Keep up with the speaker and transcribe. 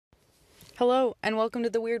Hello, and welcome to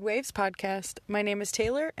the Weird Waves podcast. My name is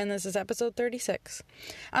Taylor, and this is episode 36.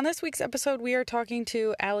 On this week's episode, we are talking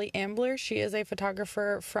to Allie Ambler. She is a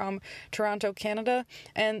photographer from Toronto, Canada,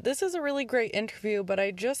 and this is a really great interview, but I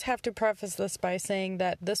just have to preface this by saying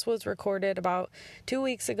that this was recorded about 2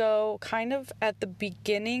 weeks ago, kind of at the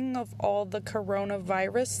beginning of all the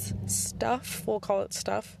coronavirus stuff, we'll call it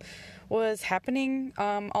stuff, was happening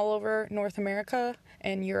all over North America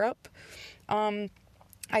and Europe.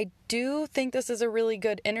 I do think this is a really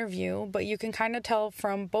good interview, but you can kind of tell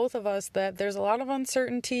from both of us that there's a lot of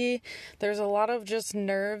uncertainty, there's a lot of just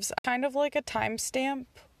nerves, kind of like a timestamp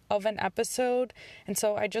of an episode, and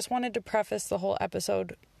so I just wanted to preface the whole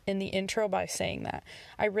episode in the intro by saying that.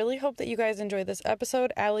 I really hope that you guys enjoy this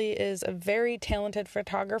episode. Allie is a very talented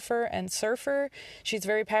photographer and surfer. She's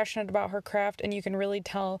very passionate about her craft, and you can really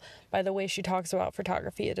tell by the way she talks about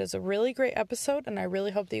photography. It is a really great episode, and I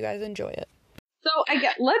really hope that you guys enjoy it. So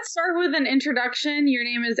let's start with an introduction. Your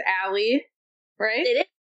name is Allie, right? It is.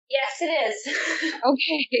 Yes, it is.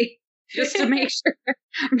 Okay. Just to make sure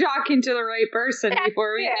I'm talking to the right person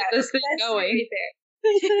before we get this thing going.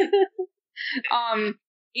 Really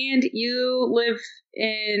and you live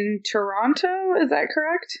in Toronto, is that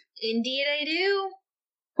correct? Indeed, I do.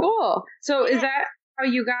 Cool. So is that how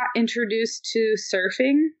you got introduced to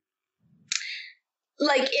surfing?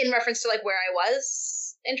 Like in reference to like where I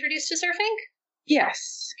was introduced to surfing?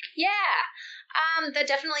 Yes. Yeah. That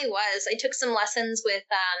definitely was. I took some lessons with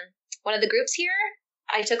one of the groups here.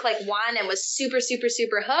 I took like one and was super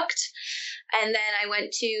hooked. And then I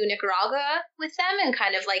went to Nicaragua with them and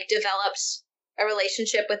kind of like developed a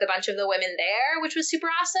relationship with a bunch of the women there, which was super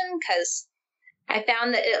awesome because I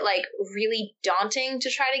found that it like really daunting to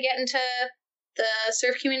try to get into the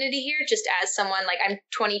surf community here just as someone like I'm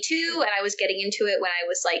 22 and I was getting into it when I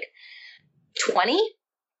was like 20.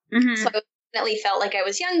 Mm-hmm. So I definitely felt like I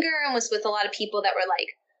was younger and was with a lot of people that were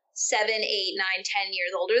like 7, 8, 9, 10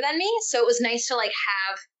 years older than me. So it was nice to like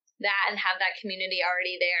have that and have that community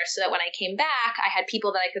already there so that when I came back, I had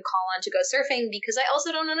people that I could call on to go surfing because I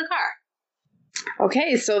also don't own a car.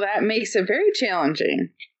 Okay, so that makes it very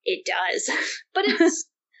challenging. It does. But it's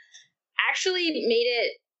actually made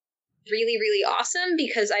it really, really awesome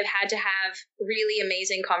because I've had to have really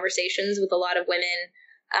amazing conversations with a lot of women.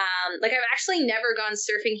 Like I've actually never gone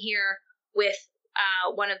surfing here with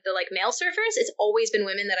one of the like male surfers. It's always been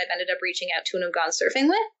women that I've ended up reaching out to and have gone surfing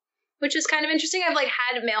with, which is kind of interesting. I've like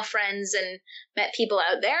had male friends and met people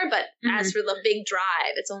out there, but as for the big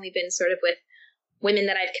drive, it's only been sort of with women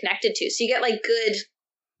that I've connected to. So you get like good,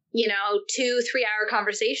 2-3 hour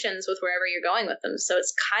conversations with wherever you're going with them. So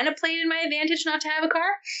it's kind of played in my advantage not to have a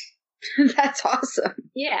car. That's awesome.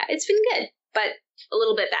 Yeah, it's been good, but a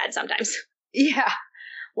little bit bad sometimes. Yeah.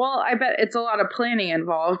 Well, I bet it's a lot of planning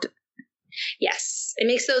involved. Yes. It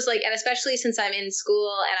makes those like, and especially since I'm in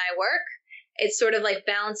school and I work, it's sort of like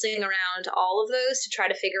balancing around all of those to try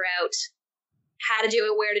to figure out how to do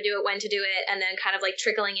it, where to do it, when to do it, and then kind of like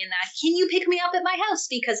trickling in that, can you pick me up at my house?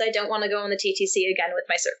 Because I don't want to go on the TTC again with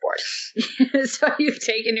my surfboard. So you've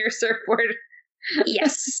taken your surfboard.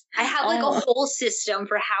 Yes. I have like a whole system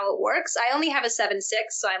for how it works. I only have a 7.6,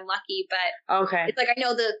 so I'm lucky, but okay. It's like I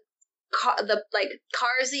know the like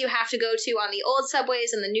cars that you have to go to on the old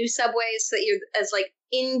subways and the new subways so that you're as like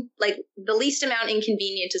in like the least amount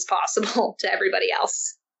inconvenient as possible to everybody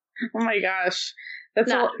else. Oh my gosh.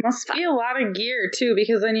 Must be a lot of gear too,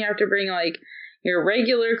 because then you have to bring like your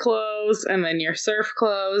regular clothes and then your surf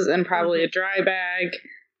clothes and probably a dry bag.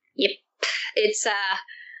 Yep.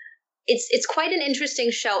 It's quite an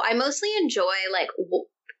interesting show. I mostly enjoy like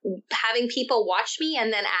having people watch me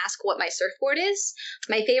and then ask what my surfboard is.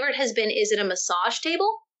 My favorite has been, is it a massage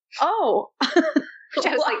table? Oh. Which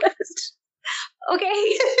I was like,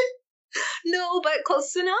 okay. No, but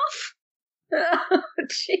close enough. Oh,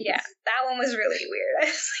 yeah, that one was really weird. I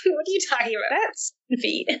was like, what are you talking about? That's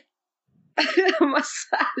feet. A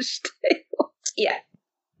massage table. Yeah.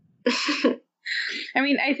 I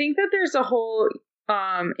mean, I think that there's a whole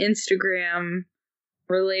Instagram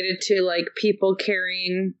related to like people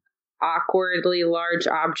carrying awkwardly large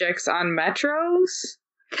objects on metros.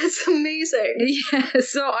 That's amazing. Yeah,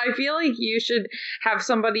 so I feel like you should have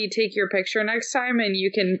somebody take your picture next time and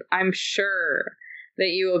I'm sure that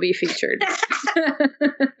you will be featured.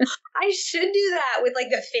 I should do that with like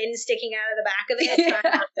the fin sticking out of the back of it,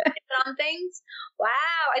 trying to fit on things. Wow,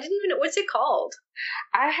 I didn't even know, what's it called?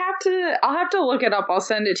 I'll have to look it up. I'll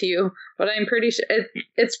send it to you, but I'm pretty sure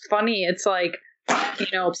it's funny. It's like,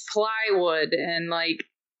 plywood and like,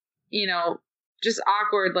 just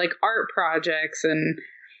awkward like art projects and,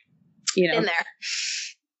 in there.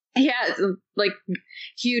 Yeah, like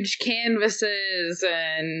huge canvases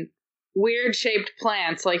and weird shaped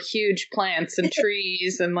plants, like huge plants and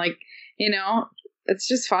trees and like, it's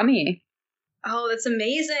just funny. Oh, that's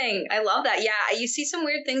amazing. I love that. Yeah, you see some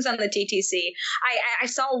weird things on the TTC. I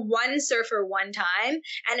saw one surfer one time,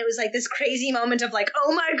 and it was like this crazy moment of like,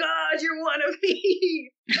 oh my God, you're one of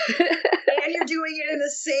me. And you're doing it in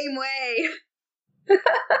the same way.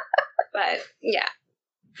 But yeah.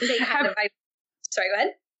 They kind of, sorry, go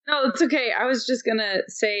ahead. No, it's okay. I was just going to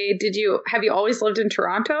say, have you always lived in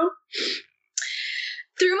Toronto?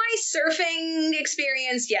 Through my surfing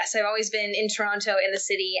experience, yes, I've always been in Toronto in the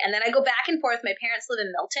city. And then I go back and forth. My parents live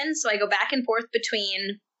in Milton, so I go back and forth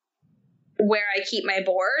between where I keep my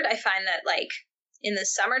board. I find that like in the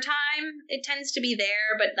summertime, it tends to be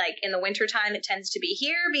there, but like in the wintertime, it tends to be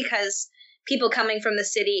here because people coming from the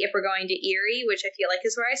city, if we're going to Erie, which I feel like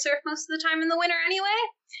is where I surf most of the time in the winter anyway,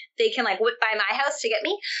 they can like whip by my house to get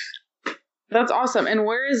me. That's awesome. And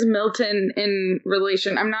where is Milton in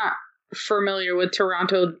relation? I'm not familiar with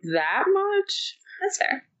Toronto that much. That's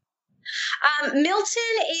fair.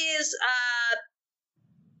 Milton is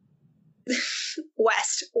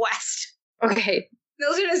west. Okay.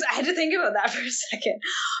 Milton is, I had to think about that for a second.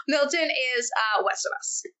 Milton is west of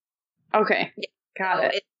us. Okay. Yeah. Got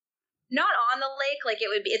it. It's not on the lake, like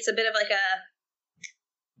it's a bit of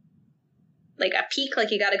like a peak,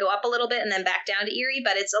 like you got to go up a little bit and then back down to Erie,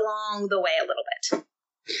 but it's along the way a little bit.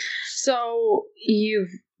 So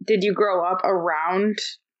did you grow up around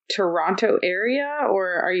Toronto area,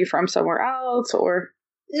 or are you from somewhere else, or?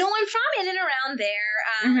 No, I'm from in and around there,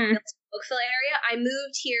 Oakville area. I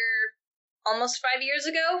moved here almost 5 years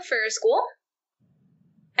ago for school,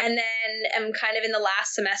 and then I'm kind of in the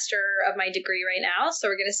last semester of my degree right now, so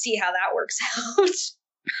we're going to see how that works out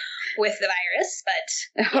with the virus,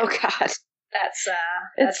 but yeah, oh god. That's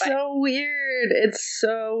fine. So weird. It's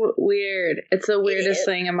so weird. It's the weirdest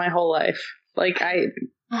thing in my whole life. Like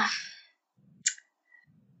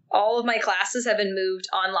all of my classes have been moved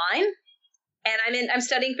online, and I'm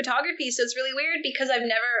studying photography, so it's really weird because I don't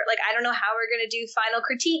know how we're going to do final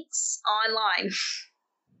critiques online.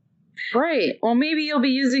 Right. Well, maybe you'll be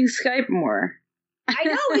using Skype more. I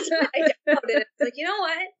know. I downloaded it. It's like, you know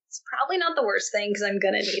what? It's probably not the worst thing because I'm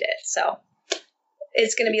going to need it. So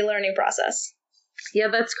it's going to be a learning process. Yeah,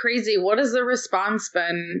 that's crazy. What has the response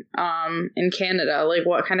been in Canada? Like,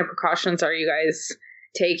 what kind of precautions are you guys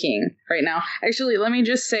taking right now? Actually, let me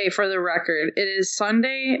just say for the record, it is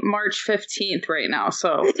Sunday, March 15th right now.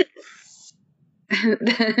 So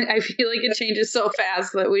I feel like it changes so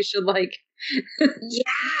fast that we should like...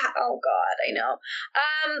 Yeah. Oh, God, I know.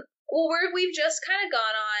 Well, we've just kind of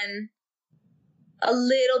gone on a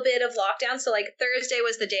little bit of lockdown. So, like, Thursday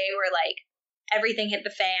was the day where, like, everything hit the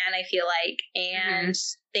fan, I feel like, and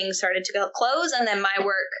things started to close. And then I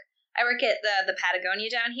work at the Patagonia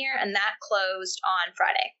down here, and that closed on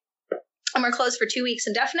Friday. And we're closed for 2 weeks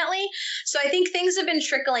indefinitely. So I think things have been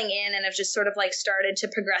trickling in and have just sort of like started to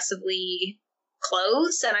progressively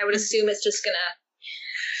close. And I would assume it's just going to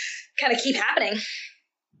kind of keep happening.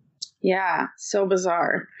 Yeah. So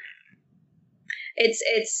bizarre. It's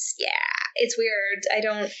weird.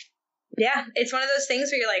 It's one of those things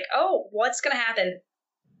where you're like, oh, what's going to happen?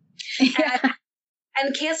 Yeah.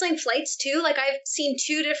 And canceling flights too. Like I've seen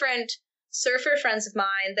two different surfer friends of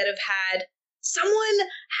mine that have had, someone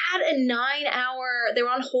had a 9-hour, they were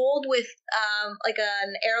on hold with like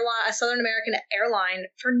an airline, a Southern American airline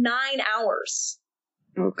for 9 hours.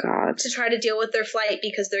 Oh God. To try to deal with their flight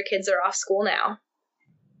because their kids are off school now.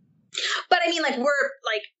 But I mean, like, we're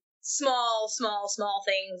like small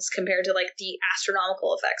things compared to like the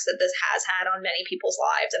astronomical effects that this has had on many people's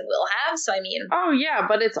lives and will have. So I mean, oh yeah,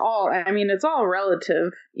 but it's all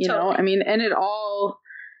relative, you know. I mean, and it all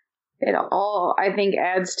I think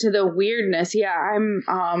adds to the weirdness. Yeah,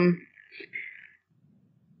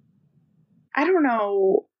 I don't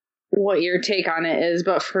know what your take on it is,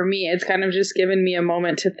 but for me it's kind of just given me a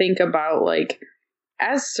moment to think about, like,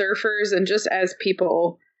 as surfers and just as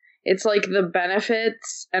people, it's like the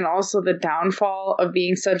benefits and also the downfall of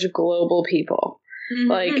being such global people. Mm-hmm.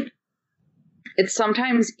 Like, it's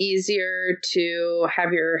sometimes easier to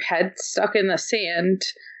have your head stuck in the sand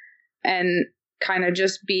and kind of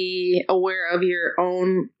just be aware of your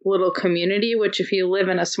own little community, which if you live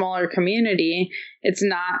in a smaller community, it's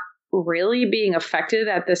not really being affected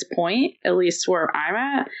at this point, at least where I'm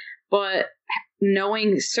at. But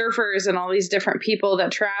knowing surfers and all these different people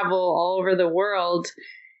that travel all over the world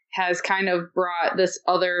has kind of brought this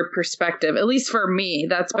other perspective, at least for me.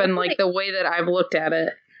 That's been like the way that I've looked at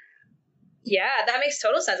it. Yeah, that makes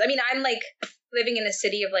total sense. I mean, I'm like living in a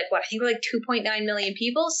city of like, what, I think we're like 2.9 million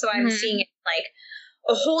people. So I'm seeing it like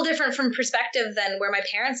a whole different from perspective than where my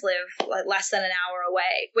parents live, like less than an hour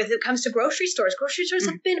away. When it comes to grocery stores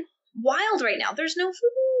have been wild right now. There's no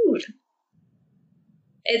food.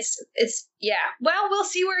 It's yeah. Well, we'll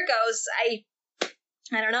see where it goes.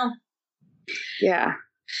 I don't know. Yeah.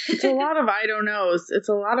 It's a lot of I don't knows.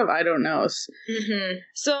 Mm-hmm.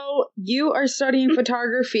 So you are studying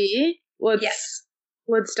photography.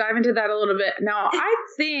 Let's dive into that a little bit. Now, I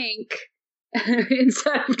think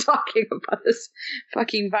instead of talking about this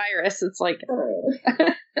fucking virus, it's like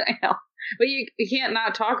I know, but you can't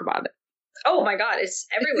not talk about it. Oh my God, it's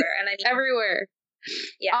everywhere, and everywhere.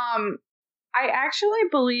 Yeah. I actually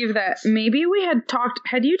believe that maybe we had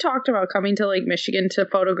you talked about coming to Lake Michigan to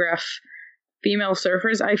photograph female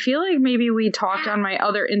surfers? I feel like maybe we talked on my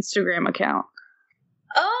other Instagram account.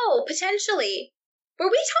 Oh, potentially. Were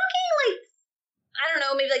we talking I don't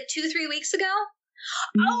know, maybe 2-3 weeks ago?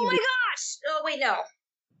 Maybe. Oh my gosh! Oh wait, no.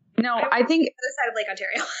 No, I think the other side of Lake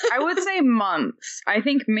Ontario. I would say months. I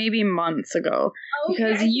think maybe months ago. Oh,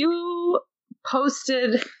 because you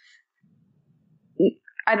posted,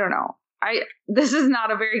 I don't know. This is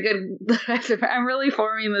not a very good, I'm really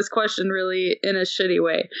forming this question really in a shitty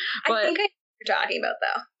way. But I think I know what you're talking about,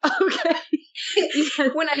 though.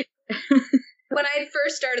 Okay. When I had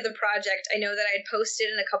first started the project, I know that I had posted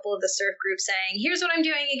in a couple of the surf groups saying, here's what I'm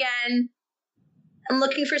doing again. I'm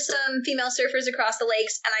looking for some female surfers across the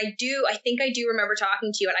lakes. And I think I do remember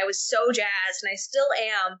talking to you, and I was so jazzed, and I still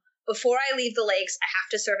am. Before I leave the lakes, I have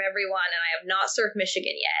to surf everyone, and I have not surfed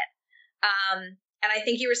Michigan yet. And I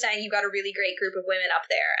think you were saying you got a really great group of women up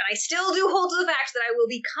there. And I still do hold to the fact that I will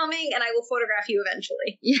be coming and I will photograph you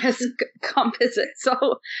eventually. Yes, come visit. So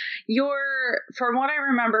from what I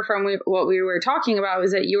remember from what we were talking about,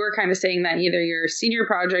 was that you were kind of saying that either your senior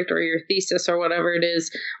project or your thesis or whatever it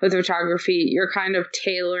is with photography, you're kind of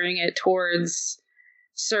tailoring it towards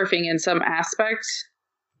surfing in some aspect.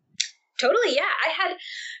 Totally, yeah. I had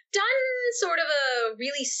done sort of a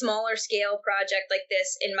really smaller scale project like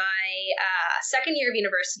this in my second year of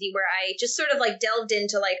university, where I just sort of delved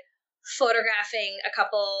into photographing a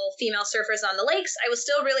couple female surfers on the lakes. I was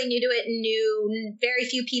still really new to it, knew very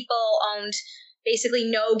few people, owned basically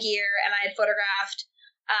no gear, and I had photographed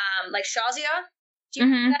Shazia. Do you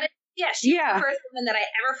know who that is? Yeah, she's the first woman that I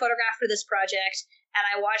ever photographed for this project, and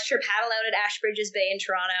I watched her paddle out at Ashbridges Bay in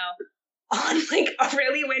Toronto on a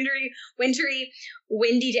really wintry,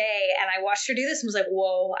 windy day. And I watched her do this and was like,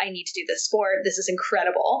 whoa, I need to do this sport. This is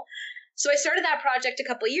incredible. So I started that project a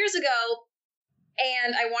couple of years ago,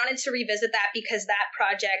 and I wanted to revisit that because that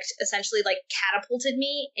project essentially catapulted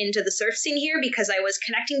me into the surf scene here, because I was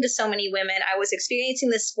connecting to so many women. I was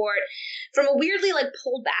experiencing this sport from a weirdly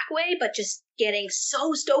pulled back way, but just getting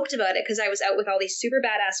so stoked about it because I was out with all these super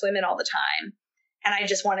badass women all the time. And I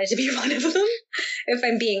just wanted to be one of them, if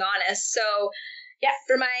I'm being honest. So, yeah,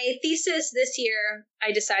 for my thesis this year,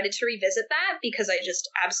 I decided to revisit that because I just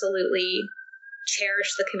absolutely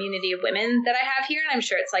cherish the community of women that I have here. And I'm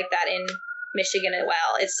sure it's like that in Michigan as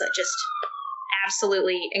well. It's just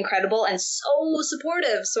absolutely incredible and so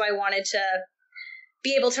supportive. So I wanted to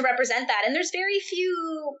be able to represent that. And there's very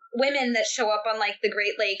few women that show up on the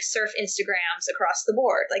Great Lakes surf Instagrams across the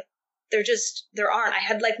board. There aren't. I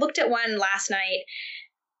had looked at one last night,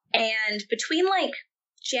 and between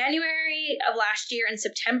January of last year and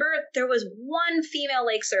September, there was one female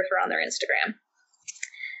lake surfer on their Instagram.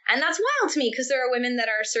 And that's wild to me because there are women that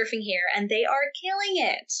are surfing here and they are killing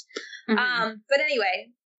it. Mm-hmm. But anyway,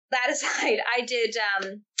 that aside, I did,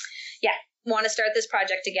 want to start this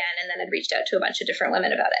project again, and then I'd reached out to a bunch of different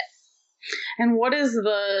women about it. And what is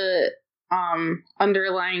the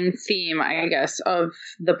underlying theme, I guess, of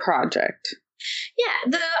the project? Yeah,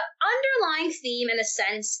 the underlying theme, in a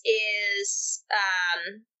sense, is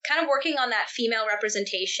kind of working on that female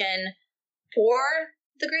representation for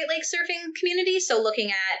the Great Lakes surfing community. So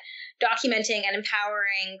looking at documenting and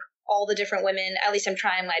empowering all the different women. At least I'm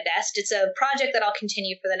trying my best. It's a project that I'll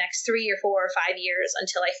continue for the next 3 or 4 or 5 years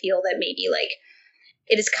until I feel that maybe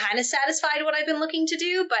it is kind of satisfied what I've been looking to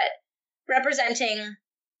do, but representing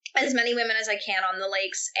as many women as I can on the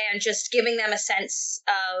lakes and just giving them a sense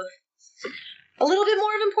of a little bit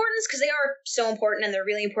more of importance, because they are so important and they're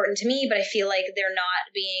really important to me, but I feel like they're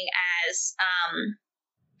not being as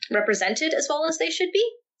represented as well as they should be.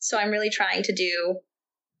 So I'm really trying to do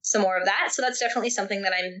some more of that. So that's definitely something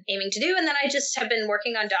that I'm aiming to do. And then I just have been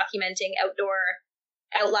working on documenting outdoor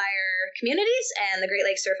outlier communities, and the Great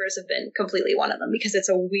Lakes surfers have been completely one of them, because it's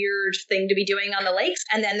a weird thing to be doing on the lakes.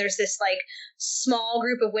 And then there's this small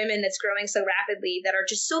group of women that's growing so rapidly that are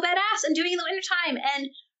just so badass and doing it in the wintertime and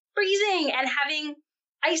freezing and having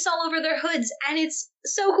ice all over their hoods, and it's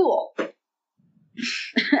so cool.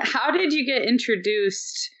 How did you get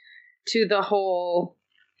introduced to the whole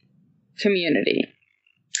community?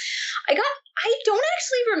 I don't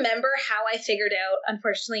actually remember how I figured out,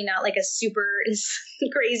 unfortunately, not like a super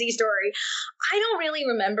crazy story. I don't really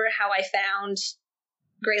remember how I found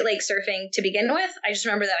Great Lake surfing to begin with. I just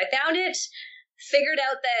remember that I found it, figured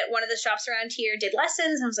out that one of the shops around here did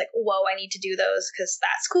lessons, and I was like, whoa, I need to do those because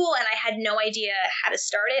that's cool. And I had no idea how to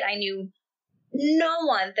start it. I knew no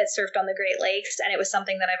one that surfed on the Great Lakes, and it was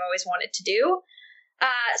something that I've always wanted to do.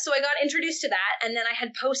 So I got introduced to that, and then I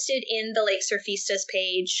had posted in the Lake Surfistas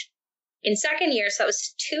page in second year, so that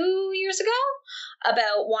was 2 years ago,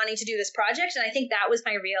 about wanting to do this project. And I think that was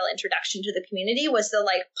my real introduction to the community, was the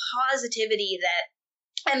like positivity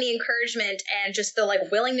that, and the encouragement and just the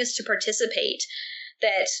like willingness to participate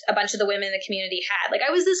that a bunch of the women in the community had. Like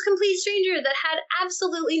I was this complete stranger that had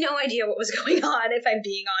absolutely no idea what was going on, if I'm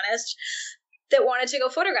being honest, that wanted to go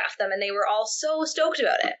photograph them, and they were all so stoked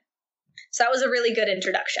about it. So that was a really good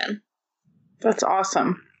introduction. That's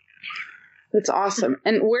awesome. That's awesome.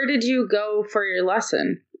 And where did you go for your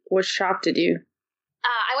lesson? What shop did you?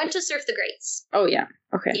 I went to Surf the Greats. Oh, yeah.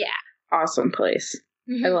 Okay. Yeah. Awesome place.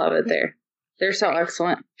 Mm-hmm. I love it there. They're so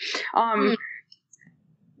excellent.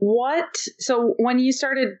 So when you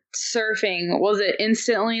started surfing, was it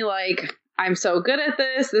instantly like, I'm so good at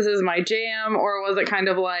this, this is my jam? Or was it kind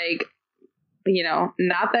of like, you know,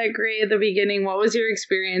 not that great at the beginning? What was your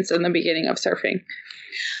experience in the beginning of surfing?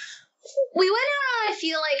 We went out on, I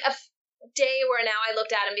feel like, a day where now I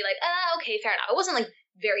looked at it and be like, oh, okay, fair enough. It wasn't like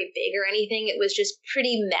very big or anything. It was just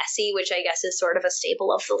pretty messy, which I guess is sort of a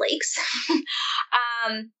staple of the lakes.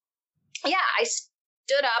 Yeah, I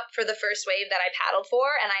stood up for the first wave that I paddled for,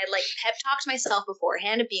 and I had like pep talked myself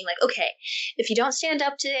beforehand of being like, okay, if you don't stand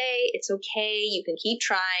up today, it's okay, you can keep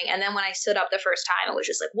trying. And then when I stood up the first time, it was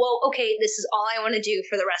just like, whoa, okay, this is all I want to do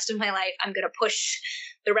for the rest of my life. I'm going to push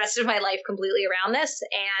the rest of my life completely around this.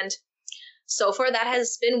 And so far, that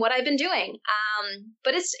has been what I've been doing.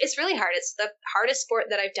 But it's really hard. It's the hardest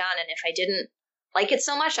sport that I've done. And if I didn't like it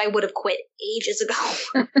so much, I would have quit ages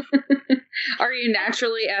ago. Are you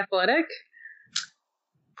naturally athletic?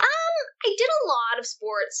 I did a lot of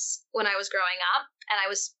sports when I was growing up, and I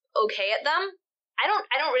was okay at them. I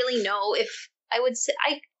don't really know if I would say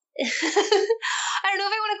I don't know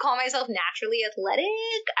if I want to call myself naturally athletic.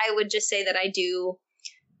 I would just say that I do.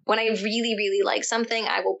 When I really, really like something,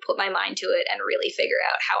 I will put my mind to it and really figure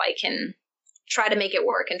out how I can try to make it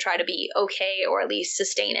work and try to be okay, or at least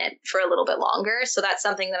sustain it for a little bit longer. So that's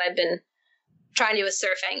something that I've been trying to do with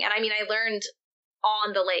surfing. And I mean, I learned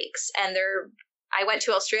on the lakes, and I went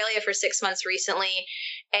to Australia for 6 months recently,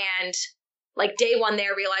 and like day one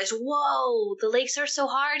there realized, whoa, the lakes are so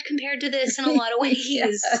hard compared to this in a lot of ways.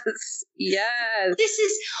 Yes. This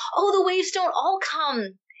is, the waves don't all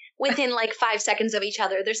come within like 5 seconds of each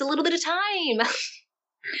other. There's a little bit of time.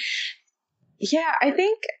 Yeah, I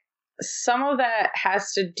think some of that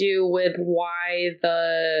has to do with why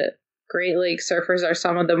the Great Lake surfers are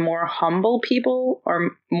some of the more humble people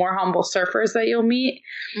or more humble surfers that you'll meet.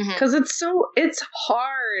 Because it's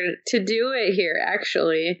hard to do it here,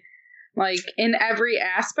 actually. Like, in every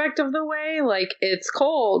aspect of the way. Like, it's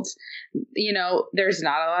cold. You know, there's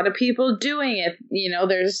not a lot of people doing it. You know,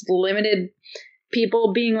 there's limited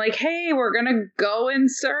people being like, hey, we're gonna go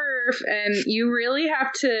and surf, and you really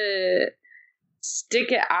have to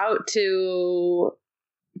stick it out to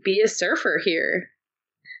be a surfer here.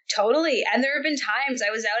 Totally. And there have been times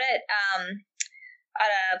I was out at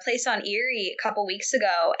a place on Erie a couple weeks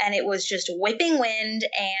ago, and it was just whipping wind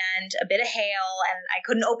and a bit of hail, and I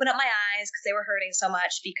couldn't open up my eyes because they were hurting so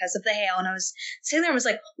much because of the hail. And I was sitting there and was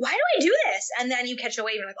like, why do I do this? And then you catch a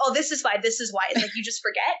wave and you're like, oh, this is why. It's like you just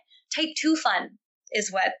forget. Type 2 fun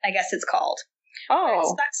is what I guess it's called.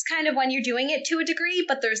 Oh. That's kind of when you're doing it to a degree,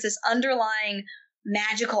 but there's this underlying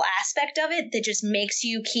magical aspect of it that just makes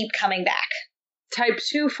you keep coming back. Type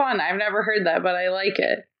 2 fun. I've never heard that, but I like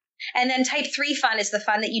it. And then type 3 fun is the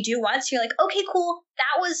fun that you do once. You're like, okay, cool.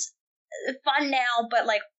 That was fun now, but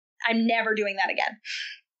like, I'm never doing that again.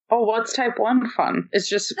 Oh, what's type 1 fun? It's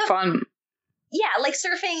just fun. Yeah, like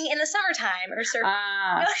surfing in the summertime or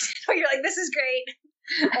surfing. Where you're like, this is great.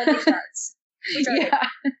 Only starts. Yeah.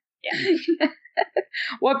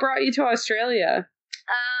 What brought you to Australia?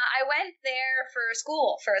 I went there for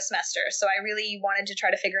school for a semester, so I really wanted to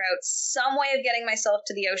try to figure out some way of getting myself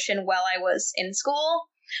to the ocean while I was in school,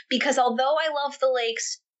 because although I love the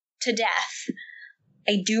lakes to death,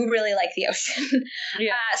 I do really like the ocean.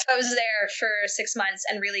 Yeah. So I was there for 6 months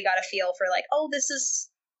and really got a feel for like, oh, this is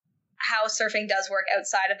how surfing does work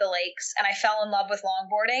outside of the lakes, and I fell in love with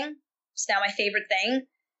longboarding. It's now my favorite thing.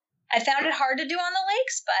 I found it hard to do on the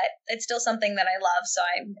lakes, but it's still something that I love. So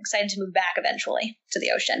I'm excited to move back eventually to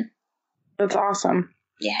the ocean. That's awesome.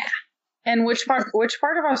 Yeah. And which part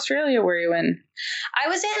of Australia were you in? I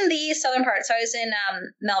was in the southern part, so I was in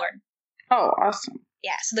Melbourne. Oh, awesome.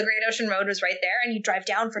 Yeah, so the Great Ocean Road was right there, and you drive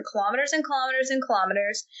down for kilometers and kilometers and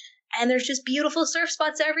kilometers, and there's just beautiful surf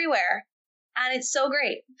spots everywhere, and it's so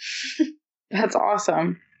great. That's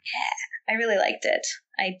awesome. Yeah, I really liked it.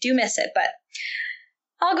 I do miss it, but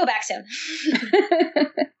I'll go back soon.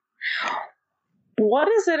 What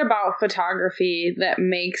is it about photography that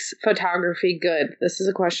makes photography good? This is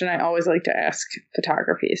a question I always like to ask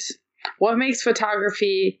photographies. What makes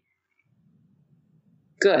photography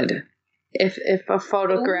good? If a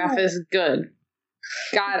photograph is good.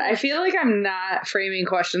 God, I feel like I'm not framing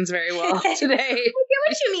questions very well today. I get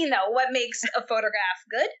what you mean, though. What makes a photograph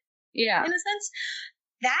good? Yeah. In a sense?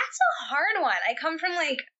 That's a hard one. I come from,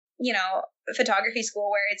 like, you know, photography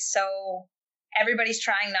school where it's so... Everybody's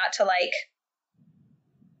trying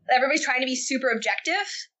to be super objective,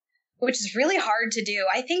 which is really hard to do.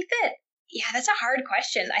 I think that, yeah, that's a hard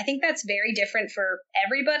question. I think that's very different for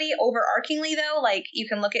everybody. Overarchingly, though, like, you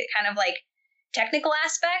can look at kind of like technical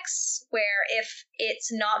aspects where if it's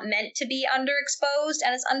not meant to be underexposed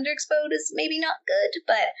and it's underexposed, it's maybe not good.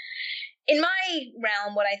 But in my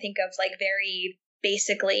realm, what I think of, like, very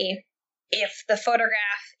basically, if the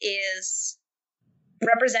photograph is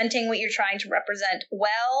representing what you're trying to represent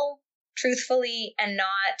well, truthfully, and not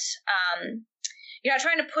you're not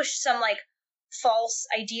trying to push some, like, false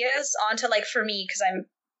ideas onto, like, for me, because I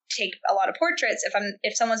take a lot of portraits,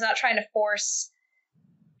 if someone's not trying to force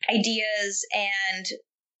ideas and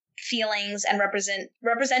feelings and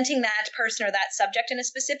representing that person or that subject in a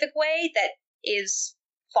specific way that is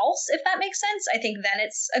false, if that makes sense, I think then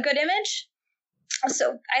it's a good image.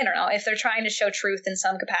 So I don't know if they're trying to show truth in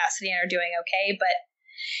some capacity and are doing okay, but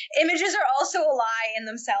images are also a lie in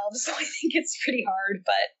themselves, so I think it's pretty hard.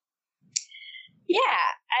 But yeah,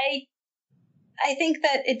 I think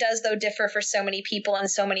that it does, though, differ for so many people in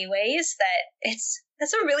so many ways that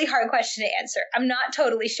that's a really hard question to answer. I'm not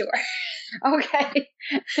totally sure. Okay.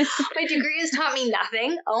 My degree has taught me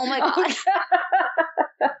nothing. Oh my God.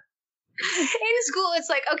 In school, it's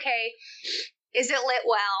like, okay, is it lit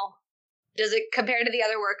well? Does it compare to the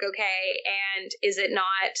other work okay? And is it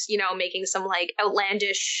not, you know, making some, like,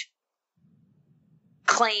 outlandish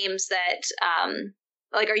claims that,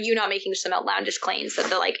 like, are you not making some outlandish claims that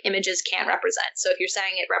the, like, images can't represent? So if you're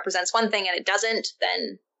saying it represents one thing and it doesn't,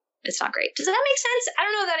 then it's not great. Does that make sense? I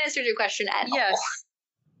don't know if that answered your question at all.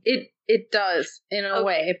 Yes, it does in a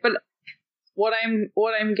way. But what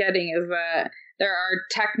I'm getting is that there are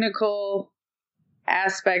technical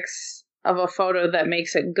aspects of a photo that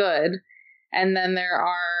makes it good, and then there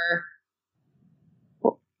are,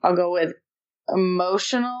 I'll go with,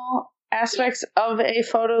 emotional aspects of a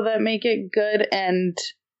photo that make it good, and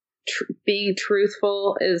being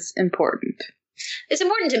truthful is important. It's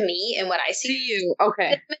important to me and what I see. You.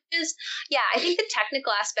 Okay. Images. Yeah, I think the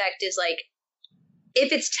technical aspect is, like,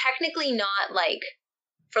 if it's technically not, like,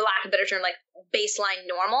 for lack of a better term, like, baseline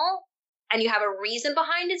normal, and you have a reason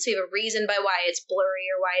behind it, so you have a reason by why it's blurry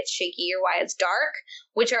or why it's shaky or why it's dark,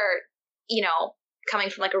 which are, you know, coming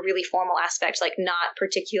from, like, a really formal aspect, like, not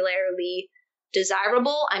particularly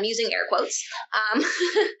desirable, I'm using air quotes,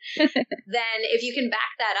 then if you can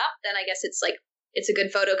back that up, then I guess it's, like, it's a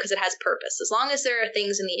good photo because it has purpose. As long as there are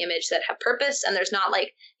things in the image that have purpose and there's not,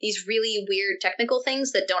 like, these really weird technical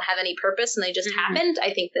things that don't have any purpose and they just happened,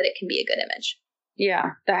 I think that it can be a good image.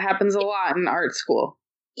 Yeah, that happens a lot in art school.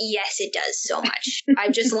 Yes, it does so much.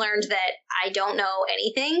 I've just learned that I don't know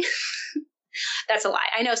anything. That's a lie.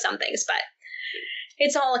 I know some things, but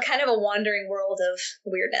it's all kind of a wandering world of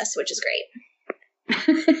weirdness, which is great.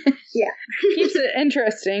 Yeah. Keeps it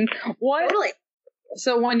interesting. What? Totally.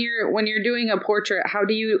 So when you're doing a portrait, how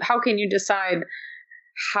can you decide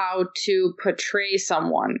how to portray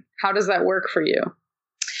someone? How does that work for you?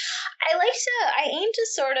 I aim to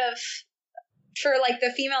sort of, for, like,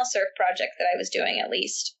 the female surf project that I was doing, at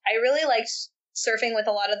least, I really liked surfing with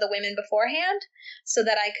a lot of the women beforehand so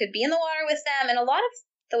that I could be in the water with them. And a lot of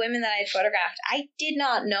the women that I had photographed, I did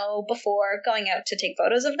not know before going out to take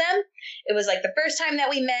photos of them. It was, like, the first time that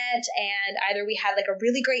we met, and either we had, like, a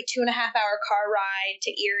really great 2.5-hour car ride to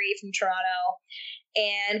Erie from Toronto,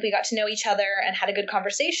 and we got to know each other and had a good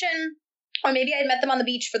conversation, or maybe I met them on the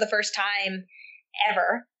beach for the first time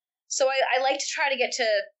ever. So I like to try to get to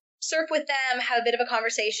surf with them, have a bit of a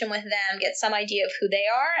conversation with them, get some idea of who they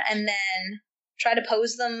are, and then try to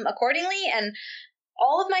pose them accordingly. And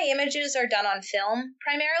all of my images are done on film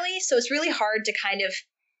primarily, so it's really hard to kind of,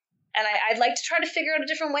 and I'd like to try to figure out a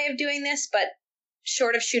different way of doing this, but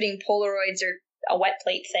short of shooting Polaroids or a wet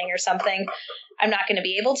plate thing or something, I'm not going to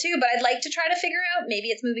be able to, but I'd like to try to figure out, maybe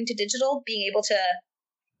it's moving to digital, being able to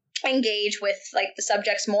engage with like the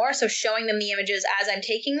subjects more. So showing them the images as I'm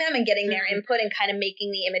taking them and getting their input and kind of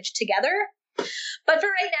making the image together. But for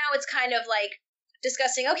right now, it's kind of like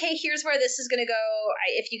discussing, okay, here's where this is going to go.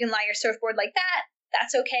 If you can lie your surfboard like that,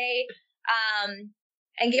 that's okay.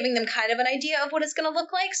 And giving them kind of an idea of what it's going to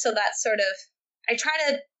look like. So that's sort of, I try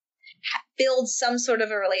to build some sort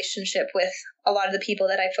of a relationship with a lot of the people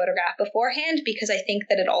that I photograph beforehand, because I think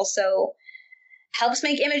that it also helps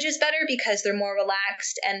make images better because they're more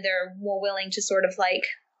relaxed and they're more willing to sort of like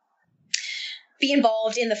be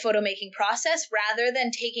involved in the photo making process rather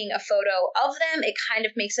than taking a photo of them. It kind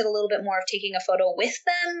of makes it a little bit more of taking a photo with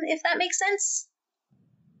them, if that makes sense.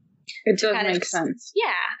 It does make sense.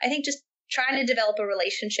 Yeah, I think just trying to develop a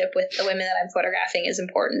relationship with the women that I'm photographing is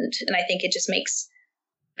important, and I think it just makes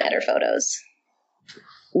better photos.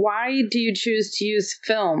 Why do you choose to use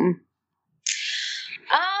film?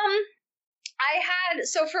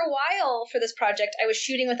 So for a while for this project, I was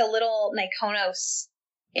shooting with a little Nikonos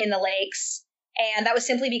in the lakes. And that was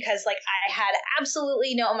simply because like I had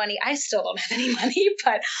absolutely no money. I still don't have any money,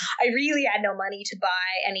 but I really had no money to buy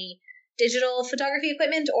any digital photography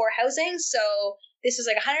equipment or housing. So this was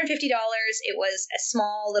like $150. It was a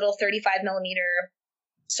small little 35 millimeter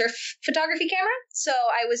surf photography camera. So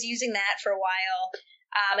I was using that for a while.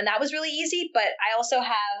 And that was really easy. But I also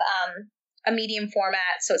have a medium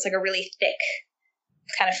format. So it's like a really thick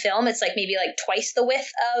kind of film. It's like maybe like twice the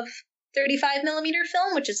width of 35 millimeter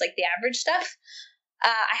film, which is like the average stuff.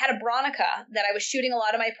 I had a Bronica that I was shooting a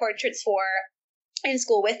lot of my portraits for in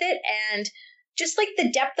school with it. And just like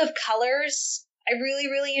the depth of colors, I really,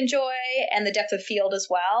 really enjoy, and the depth of field as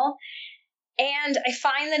well. And I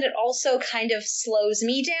find that it also kind of slows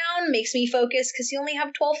me down, makes me focus, because you only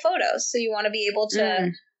have 12 photos. So you want to be able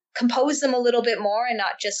to compose them a little bit more and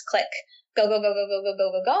not just click, go, go, go, go, go, go,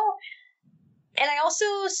 go, go, go. And I also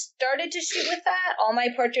started to shoot with that. All my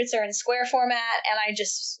portraits are in square format, and I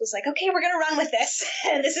just was like, okay, we're going to run with this.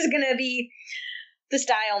 And this is going to be the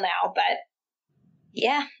style now. But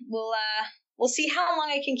yeah, we'll see how long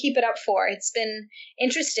I can keep it up for. It's been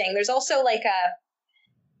interesting. There's also like a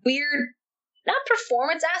weird, not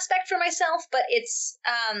performance aspect for myself, but it's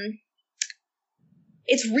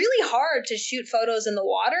really hard to shoot photos in the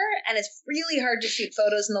water, and it's really hard to shoot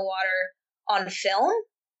photos in the water on film.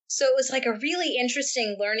 So it was like a really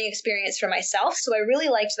interesting learning experience for myself. So I really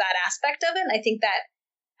liked that aspect of it. And I think that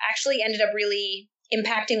actually ended up really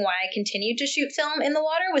impacting why I continued to shoot film in the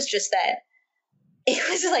water, was just that it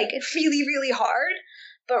was like really, really hard,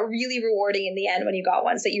 but really rewarding in the end when you got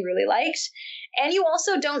ones that you really liked. And you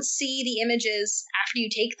also don't see the images after you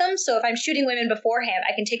take them. So if I'm shooting women beforehand,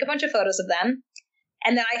 I can take a bunch of photos of them,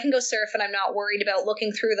 and then I can go surf, and I'm not worried about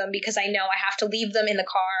looking through them because I know I have to leave them in the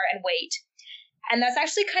car and wait. And that's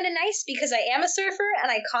actually kind of nice because I am a surfer,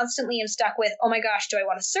 and I constantly am stuck with, oh my gosh, do I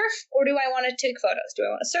want to surf or do I want to take photos? Do I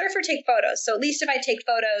want to surf or take photos? So at least if I take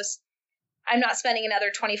photos, I'm not spending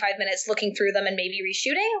another 25 minutes looking through them and maybe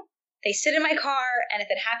reshooting. They sit in my car, and if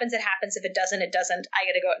it happens, it happens. If it doesn't, it doesn't. I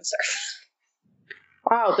got to go out and surf.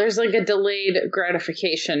 Wow, there's like a delayed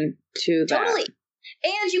gratification to that. Totally.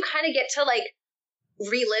 And you kind of get to like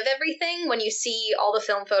relive everything when you see all the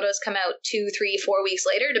film photos come out 2, 3, 4 weeks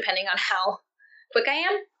later, depending on how quick I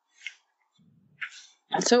am.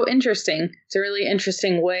 That's so interesting. It's a really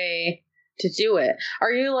interesting way to do it.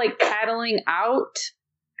 Are you like paddling out?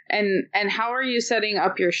 And how are you setting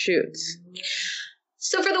up your shoots?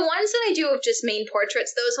 So for the ones that I do of just main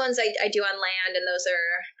portraits, those ones I do on land, and those are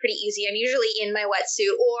pretty easy. I'm usually in my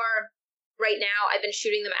wetsuit, or right now I've been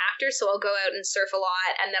shooting them after, so I'll go out and surf a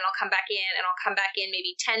lot, and then I'll come back in, and I'll come back in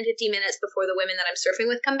maybe 10, 15 minutes before the women that I'm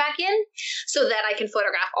surfing with come back in, so that I can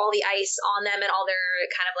photograph all the ice on them and all their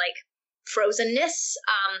kind of like frozenness.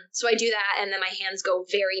 So I do that, and then my hands go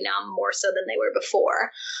very numb, more so than they were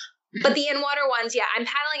before. But the in-water ones, yeah, I'm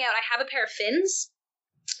paddling out. I have a pair of fins,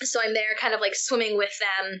 so I'm there kind of like swimming with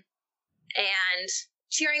them and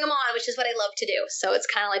cheering them on, which is what I love to do. So it's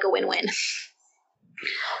kind of like a win-win.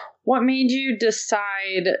 What made you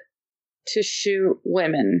decide to shoot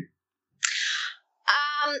women?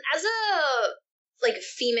 As a like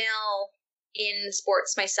female in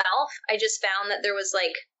sports myself, I just found that there was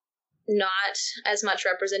like not as much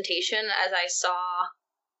representation as I saw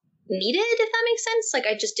needed, if that makes sense. Like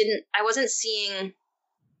I wasn't seeing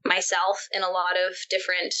myself in a lot of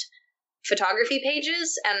different photography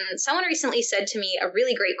pages. And someone recently said to me a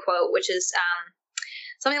really great quote, which is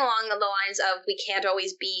something along the lines of, we can't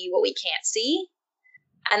always be what we can't see.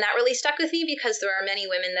 And that really stuck with me because there are many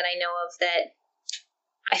women that I know of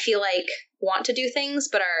that I feel like want to do things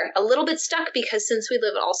but are a little bit stuck, because since we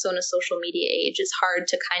live also in a social media age, it's hard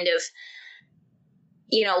to kind of,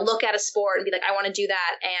 look at a sport and be like, I want to do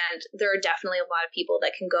that. And there are definitely a lot of people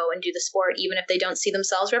that can go and do the sport even if they don't see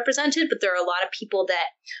themselves represented, but there are a lot of people that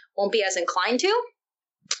won't be as inclined to.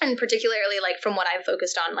 And particularly like from what I've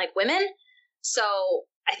focused on, like women. So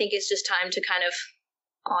I think it's just time to kind of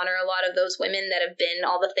honor a lot of those women that have been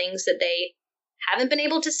all the things that they haven't been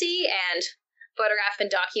able to see, and photograph and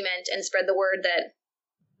document and spread the word that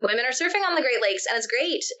women are surfing on the Great Lakes, and it's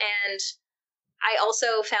great. And I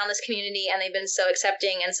also found this community, and they've been so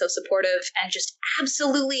accepting and so supportive and just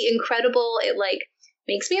absolutely incredible. It like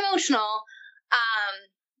makes me emotional.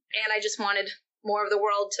 And I just wanted more of the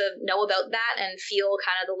world to know about that and feel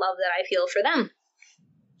kind of the love that I feel for them.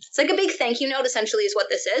 It's like a big thank you note, essentially, is what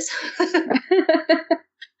this is.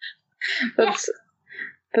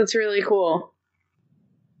 That's really cool.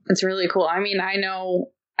 It's really cool. I mean, I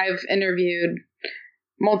know I've interviewed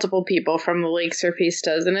multiple people from the Lake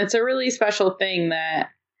Surfistas, and it's a really special thing that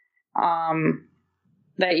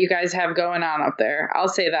that you guys have going on up there. I'll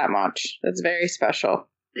say that much. That's very special.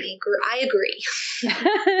 I agree.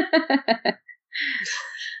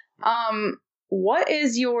 What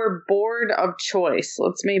is your board of choice?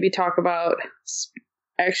 Let's maybe talk about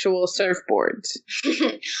actual surfboards.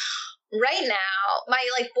 Right now, my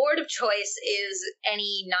board of choice is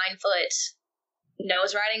any 9-foot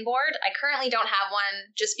nose riding board. I currently don't have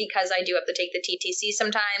one just because I do have to take the TTC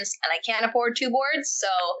sometimes, and I can't afford 2 boards.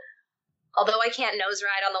 So although I can't nose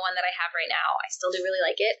ride on the one that I have right now, I still do really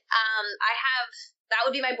like it. That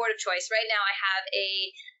would be my board of choice. Right now I have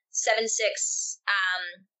a 7.6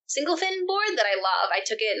 single fin board that I love. I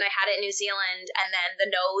took it and I had it in New Zealand, and then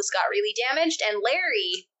the nose got really damaged, and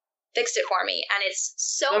Larry fixed it for me, and it's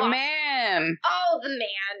so the awesome. Man. Oh, the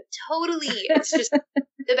man. Totally. It's just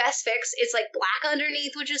the best fix. It's like black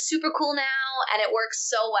underneath, which is super cool now, and it works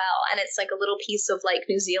so well, and it's like a little piece of like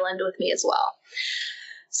New Zealand with me as well.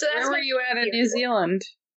 So that's Where were you at in New Zealand?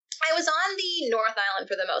 I was on the North Island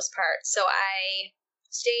for the most part. So I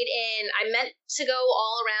meant to go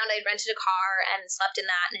all around. I'd rented a car and slept in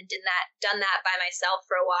that, and done that by myself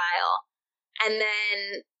for a while. And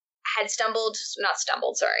then had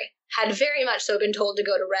very much so been told to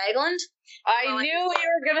go to Raglan. I knew you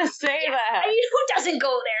were going to say that. I mean, who doesn't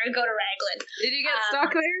go there and go to Raglan? Did you get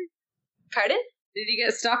stuck there? Pardon? Did you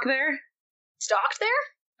get stuck there? Stalked there?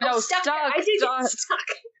 No, stuck. I did get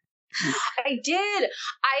stuck. I did.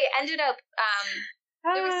 I ended up,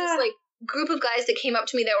 there was this like group of guys that came up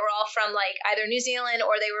to me that were all from like either New Zealand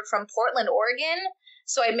or they were from Portland, Oregon.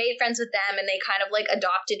 So I made friends with them, and they kind of like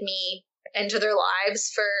adopted me into their lives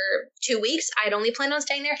for 2 weeks. I'd only planned on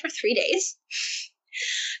staying there for 3 days.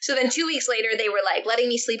 So then 2 weeks later, they were like letting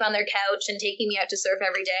me sleep on their couch and taking me out to surf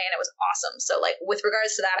every day, and it was awesome. So like with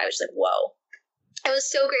regards to that, I was just like, whoa. It was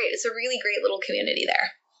so great. It's a really great little community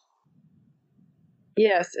there.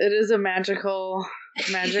 Yes, it is a magical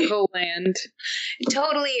land. It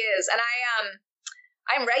totally is. And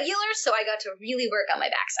I'm regular, so I got to really work on my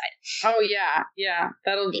backside. Oh yeah.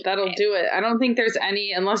 That'll do it. I don't think there's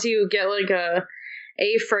any, unless you get like a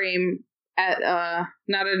A-frame at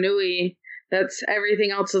not a Nui, that's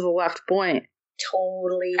everything else is a left point.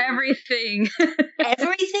 Totally. Everything.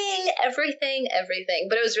 everything.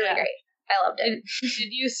 But it was really great. I loved it.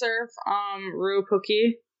 Did you surf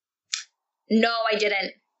Ruapuki? No, I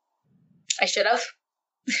didn't. I should have.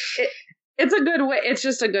 It's a good wave. It's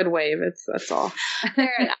just a good wave. That's all.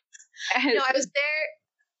 Fair enough. No, I was there.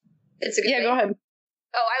 It's a good wave. Go ahead.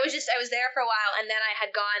 Oh, I was there for a while, and then I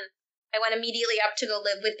went immediately up to go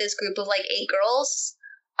live with this group of like 8 girls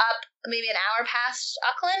up maybe an hour past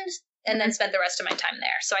Auckland, and then spent the rest of my time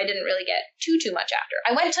there. So I didn't really get too much after.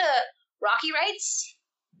 I went to Rocky Rights.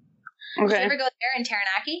 Okay. Did you ever go there in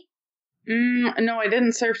Taranaki? No, I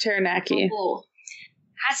didn't surf Taranaki. Oh,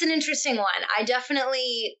 that's an interesting one. It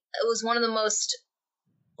was one of the most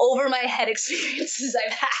over my head experiences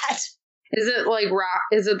I've had. Is it like rock?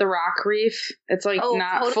 Is it the rock reef? It's like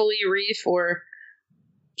not fully reef, or?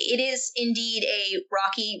 It is indeed a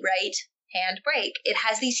rocky right hand break. It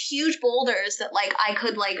has these huge boulders that like I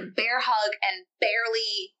could like bear hug and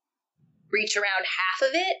barely reach around half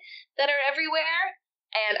of it that are everywhere.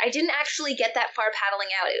 And I didn't actually get that far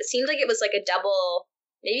paddling out. It seemed like it was like a double,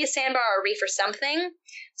 maybe a sandbar or a reef or something.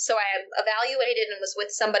 So I evaluated and was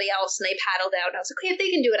with somebody else, and they paddled out. And I was like, okay, if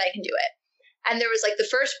they can do it, I can do it. And there was like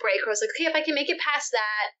the first break where I was like, okay, if I can make it past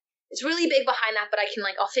that, it's really big behind that, but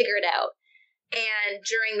I'll figure it out. And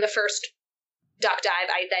during the first duck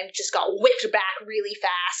dive, I then just got whipped back really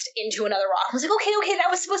fast into another rock. I was like, okay,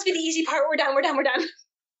 that was supposed to be the easy part. We're done.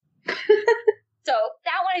 So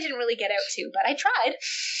that one I I didn't really get out to, but I tried.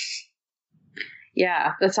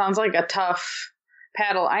 Yeah, that sounds like a tough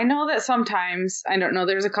paddle. I know that sometimes, I don't know,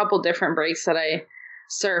 there's a couple different breaks that I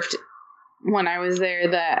surfed when I was there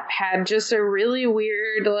that had just a really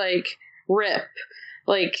weird, like, rip.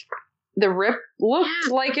 Like, the rip looked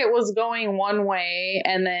like it was going one way,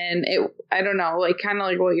 and then I don't know, like, kind of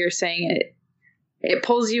like what you're saying, it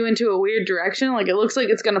pulls you into a weird direction. Like, it looks like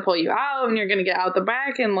it's going to pull you out, and you're going to get out the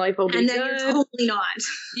back, and life will be good. And then you're totally not.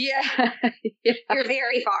 Yeah. Yeah. You're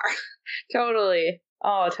very far. Totally.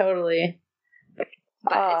 Oh, totally. But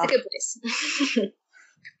it's a good place.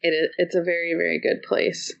 It's a very, very good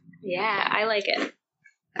place. Yeah, I like it.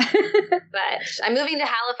 But I'm moving to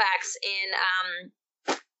Halifax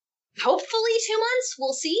in hopefully 2 months.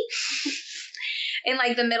 We'll see. In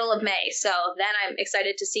like the middle of May. So then I'm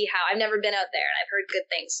excited to see how. I've never been out there and I've heard good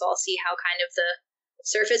things. So I'll see how kind of the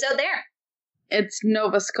surf is out there. It's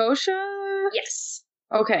Nova Scotia? Yes.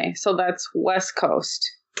 Okay, so that's West Coast.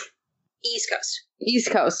 East Coast.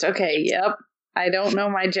 East Coast. Okay, yep. I don't know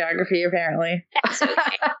my geography, apparently. That's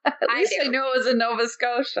okay. At least I knew it was in Nova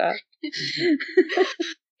Scotia. It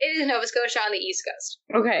is Nova Scotia on the East Coast.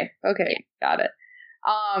 Okay, yeah. Got it.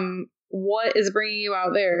 What is bringing you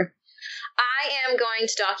out there? I am going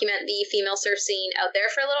to document the female surf scene out there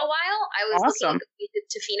for a little while. I was looking at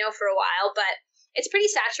Tofino for a while, but it's pretty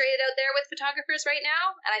saturated out there with photographers right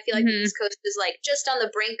now, and I feel like the East Coast is like just on the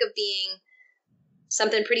brink of being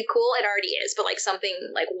something pretty cool. It already is, but like something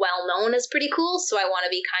like well known as pretty cool. So I want to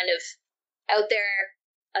be kind of out there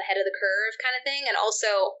ahead of the curve kind of thing. And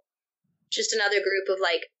also just another group of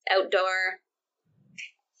like outdoor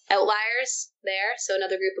outliers there. So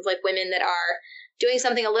another group of like women that are doing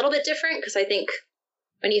something a little bit different. Because I think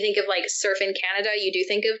when you think of like surf in Canada, you do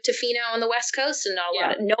think of Tofino on the West Coast, and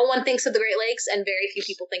no one thinks of the Great Lakes, and very few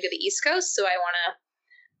people think of the East Coast. So I want to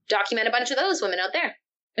document a bunch of those women out there.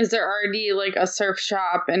 Is there already like a surf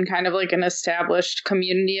shop and kind of like an established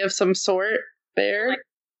community of some sort there?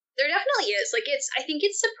 There definitely is. Like I think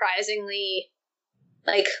it's surprisingly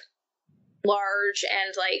like large,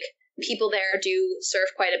 and like people there do surf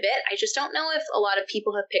quite a bit. I just don't know if a lot of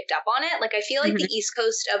people have picked up on it. Like I feel like the East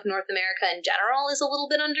Coast of North America in general is a little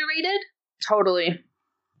bit underrated. Totally.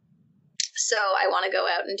 So I want to go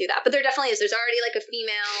out and do that. But there definitely is. There's already like a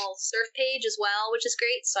female surf page as well, which is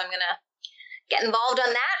great. So I'm going to get involved on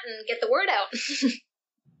that and get the word out.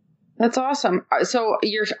 That's awesome. So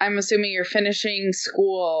I'm assuming you're finishing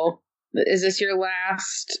school. Is this your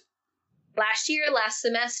last last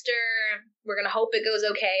semester? We're going to hope it goes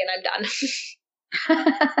okay and I'm done.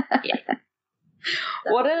 Yeah.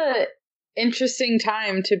 What a interesting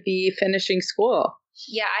time to be finishing school.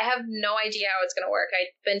 Yeah, I have no idea how it's going to work.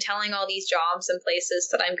 I've been telling all these jobs and places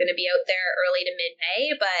that I'm going to be out there early to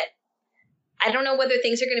mid-May, but I don't know whether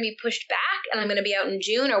things are going to be pushed back and I'm going to be out in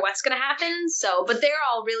June or what's going to happen. So, but they're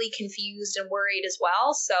all really confused and worried as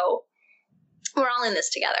well. So we're all in this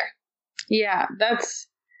together. Yeah, that's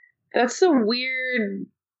the weird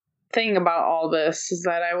thing about all this, is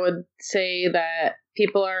that I would say that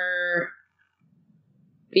people are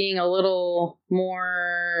being a little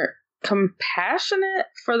more compassionate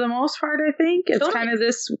for the most part, I think. It's Totally. kind of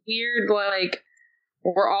this weird, like,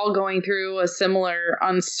 we're all going through a similar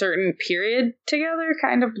uncertain period together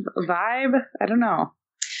kind of vibe. I don't know.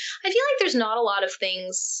 I feel like there's not a lot of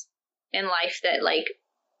things in life that, like,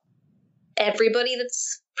 everybody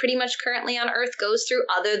that's pretty much currently on Earth goes through,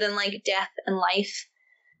 other than, like, death and life.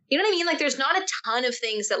 You know what I mean? Like, there's not a ton of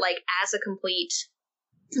things that, like, as a complete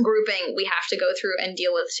grouping, we have to go through and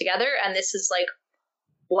deal with together. And this is, like,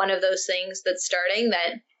 one of those things that's starting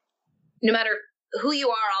that no matter who you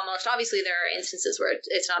are, almost, obviously there are instances where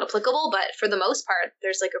it's not applicable, but for the most part,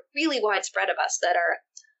 there's like a really wide spread of us that are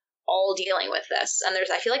all dealing with this. And there's,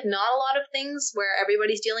 I feel like, not a lot of things where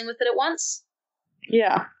everybody's dealing with it at once.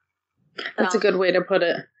 Yeah. That's a good way to put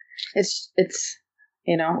it. It's,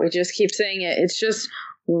 you know, we just keep saying it. It's just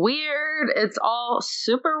weird. It's all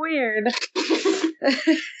super weird.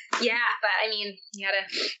 Yeah, but I mean, you gotta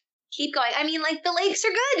keep going. I mean, like, the lakes are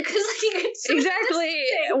good because, like, you can surf. Exactly.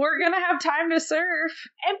 We're gonna have time to surf.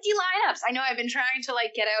 Empty lineups. I know I've been trying to,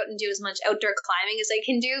 like, get out and do as much outdoor climbing as I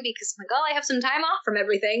can do because I'm like, oh, I have some time off from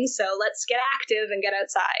everything, so let's get active and get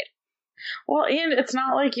outside. Well, and it's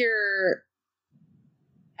not like you're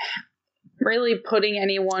really putting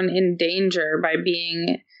anyone in danger by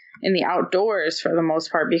being in the outdoors for the most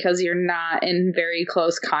part, because you're not in very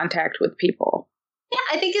close contact with people. Yeah,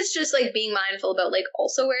 I think it's just, like, being mindful about, like,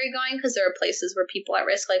 also where you're going, because there are places where people at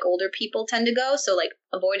risk, like, older people tend to go, so, like,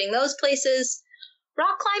 avoiding those places.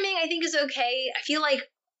 Rock climbing, I think, is okay. I feel like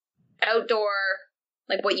outdoor,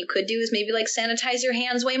 like what you could do is maybe like sanitize your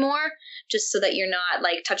hands way more, just so that you're not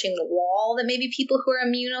like touching the wall that maybe people who are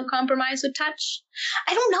immunocompromised would touch.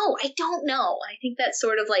 I don't know. I think that's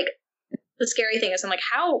sort of like the scary thing is I'm like,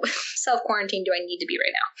 how self-quarantined do I need to be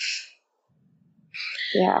right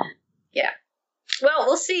Yeah. now? Yeah. Well,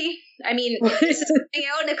 we'll see. I mean, this is coming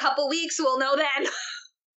out in a couple weeks. We'll know then.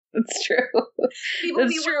 That's true.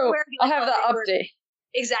 That's true. I'll have the update.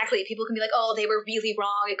 Exactly. People can be like, oh, they were really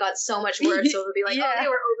wrong. It got so much worse. So they'll be like, oh, they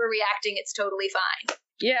were overreacting. It's totally fine.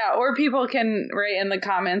 Yeah, or people can write in the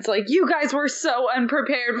comments like, you guys were so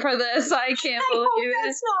unprepared for this. I can't believe it.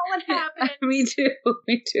 That's not what happened. Me too.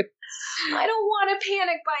 I don't want to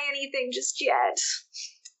panic by anything just yet.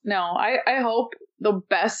 No, I hope the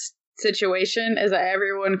best situation is that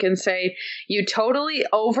everyone can say you totally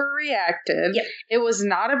overreacted. Yep. It was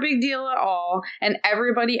not a big deal at all, and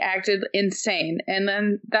everybody acted insane, and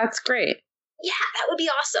then that's great. Yeah, that would be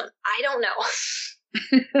awesome. I don't know.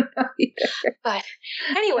 But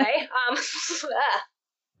anyway, I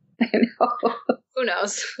know. Who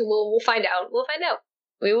knows? We'll find out.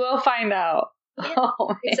 We will find out. Yeah,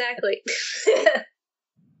 oh, exactly.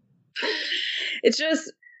 It's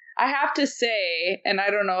just, I have to say, and I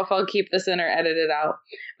don't know if I'll keep this in or edit it out,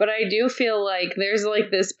 but I do feel like there's like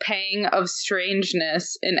this pang of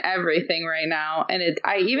strangeness in everything right now. And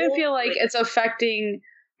I even feel like it's affecting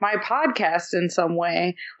my podcast in some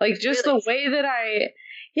way. Like just the way that I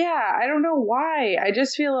don't know why. I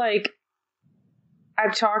just feel like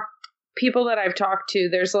people that I've talked to,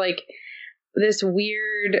 there's like this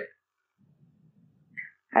weird,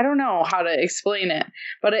 I don't know how to explain it,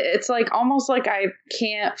 but it's like almost like I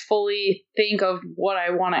can't fully think of what I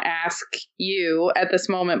want to ask you at this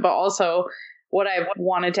moment, but also what I've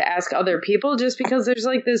wanted to ask other people, just because there's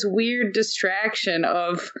like this weird distraction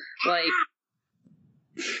of like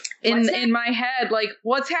in my head, like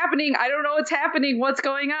what's happening? I don't know what's happening. What's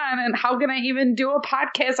going on? And how can I even do a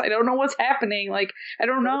podcast? I don't know what's happening. Like, I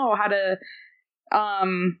don't know how to,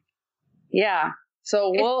 yeah.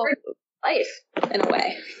 So we'll life in a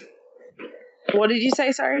way. What did you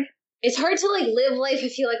say? Sorry. It's hard to like live life, I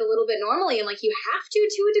feel like, a little bit normally, and like you have to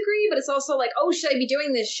a degree, but it's also like, oh, should I be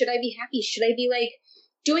doing this? Should I be happy? Should I be like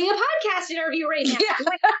doing a podcast interview right now? Yeah. Do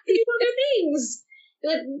I have to do other things?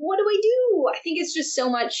 Like, what do I do? I think it's just so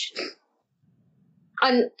much.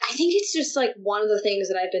 I think it's just like one of the things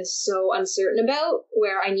that I've been so uncertain about,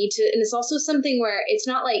 where I need to, and it's also something where it's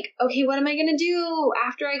not like, okay, what am I going to do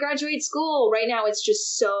after I graduate school? Right now, it's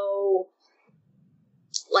just so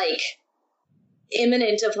like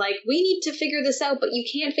imminent of like, we need to figure this out, but you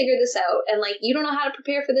can't figure this out. And like, you don't know how to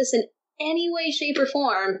prepare for this in any way, shape, or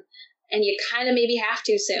form. And you kind of maybe have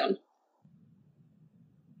to soon.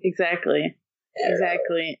 Exactly.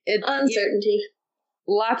 Uncertainty.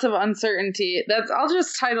 Lots of uncertainty. I'll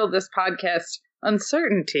just title this podcast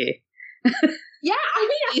Uncertainty. Yeah, I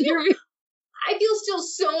mean, I feel still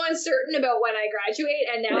so uncertain about when I graduate,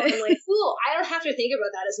 and now I'm like, cool, I don't have to think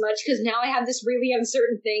about that as much, because now I have this really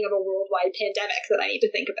uncertain thing of a worldwide pandemic that I need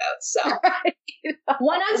to think about. So,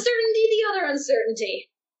 one uncertainty, the other uncertainty.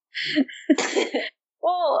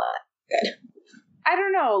 Well, good. I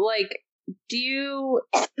don't know, like,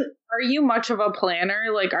 are you much of a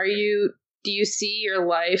planner? Like, do you see your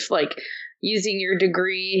life, like, using your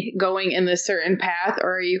degree, going in this certain path,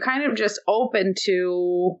 or are you kind of just open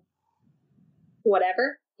to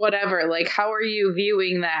whatever? Like, how are you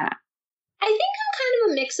viewing that? I think I'm kind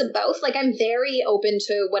of a mix of both. Like, I'm very open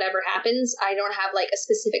to whatever happens. I don't have, like, a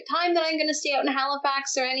specific time that I'm going to stay out in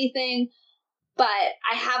Halifax or anything, but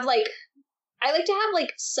I like to have,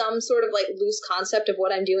 like, some sort of, like, loose concept of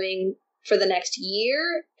what I'm doing for the next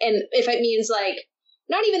year. And if it means, like,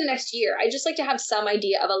 not even the next year, I just like to have some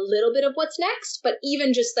idea of a little bit of what's next, but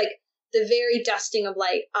even just, like, the very dusting of,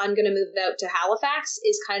 like, I'm going to move out to Halifax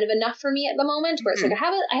is kind of enough for me at the moment, where it's like,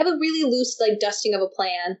 I have a really loose, like, dusting of a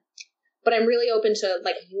plan, but I'm really open to,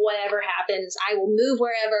 like, whatever happens. I will move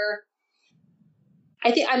wherever.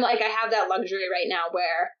 I think I'm, like, I have that luxury right now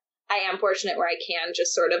where I am fortunate where I can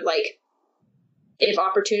just sort of, like, if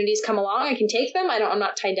opportunities come along, I can take them. I'm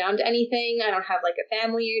not tied down to anything. I don't have, like, a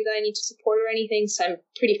family that I need to support or anything, so I'm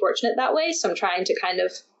pretty fortunate that way. So I'm trying to kind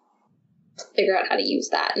of figure out how to use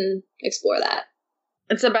that and explore that.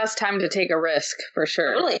 It's the best time to take a risk, for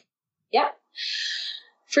sure. Totally. Yep.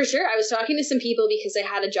 For sure. I was talking to some people because I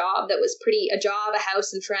had a job that was a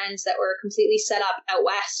house and friends that were completely set up out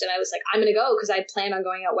west. And I was like, I'm going to go because I planned on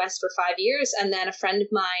going out west for 5 years. And then a friend of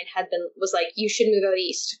mine was like, you should move out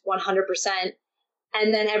east 100%.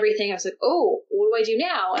 And then everything, I was like, oh, what do I do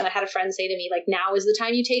now? And I had a friend say to me, like, now is the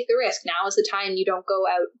time you take the risk. Now is the time you don't go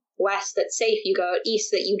out west that's safe. You go out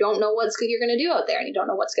east that you don't know what you're going to do out there, and you don't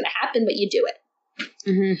know what's going to happen, but you do it.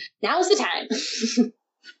 Mm-hmm. Now's the time.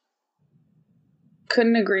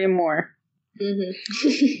 Couldn't agree more.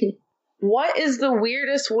 Mm-hmm. What is the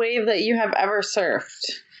weirdest wave that you have ever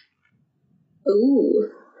surfed? Ooh.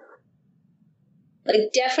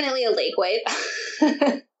 Like, definitely a lake wave.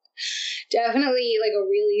 Definitely, like, a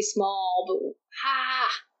really small, but...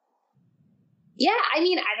 Yeah, I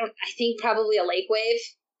mean, I think probably a lake wave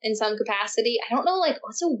in some capacity. I don't know, like,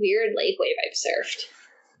 what's a weird lake wave I've surfed?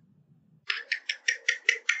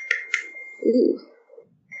 Ooh.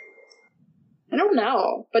 I don't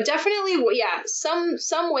know. But definitely, yeah, some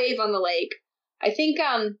wave on the lake. I think,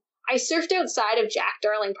 I surfed outside of Jack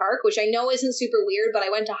Darling Park, which I know isn't super weird, but I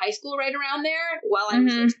went to high school right around there while I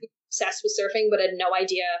was like, obsessed with surfing, but had no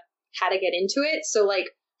idea how to get into it. So, like,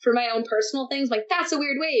 for my own personal things, like, that's a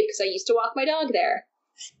weird wave because I used to walk my dog there.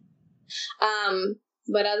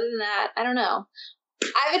 But other than that, I don't know.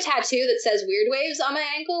 I have a tattoo that says weird waves on my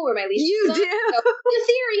ankle where my leash You is on. do? So, in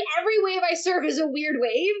theory, every wave I surf is a weird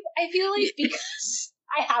wave, I feel like, because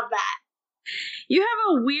I have that. You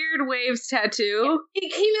have a weird waves tattoo?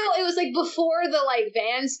 It came out, it was like before the like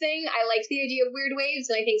Vans thing. I liked the idea of weird waves,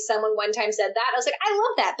 and I think someone one time said that. I was like, I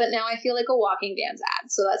love that, but now I feel like a walking Vans ad,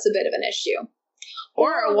 so that's a bit of an issue.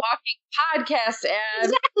 Or a walking podcast ad.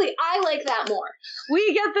 Exactly. I like that more.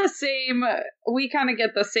 We get the same, we kind of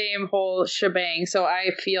get the same whole shebang, so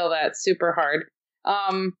I feel that super hard.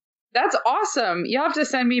 That's awesome. You'll have to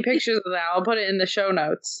send me pictures of that. I'll put it in the show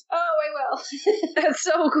notes. Oh, I will. That's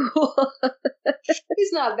so cool.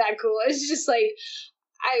 It's not that cool. It's just like,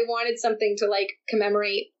 I wanted something to like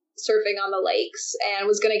commemorate surfing on the lakes, and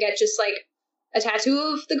was going to get just like a tattoo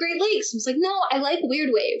of the Great Lakes. I was like, no, I like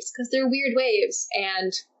weird waves because they're weird waves,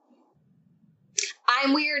 and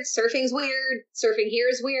I'm weird. Surfing's weird. Surfing here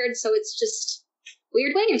is weird. So it's just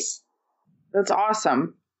weird waves. That's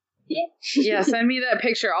awesome. Yeah. Yeah, send me that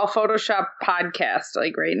picture. I'll Photoshop podcast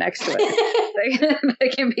like right next to it.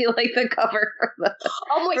 That can be like the cover for the.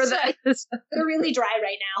 Oh my god, that. they're really dry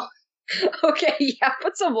right now. Okay, yeah,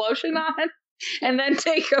 put some lotion on and then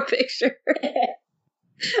take a picture.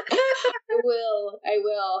 I will.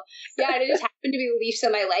 Yeah, and it just happened to be a leaf, so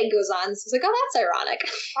my leg goes on. So I was like, oh, that's ironic.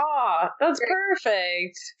 Oh, that's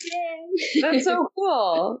perfect. Yay. That's so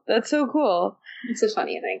cool. That's so cool. It's a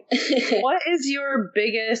funny thing. What is your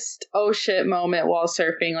biggest oh shit moment while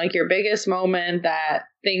surfing? Like your biggest moment that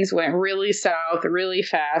things went really south, really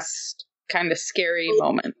fast, kind of scary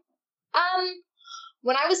moment?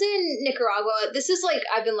 When I was in Nicaragua, this is like,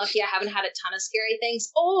 I've been lucky I haven't had a ton of scary things.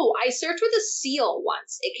 Oh, I surfed with a seal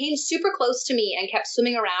once. It came super close to me and kept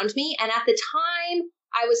swimming around me. And at the time,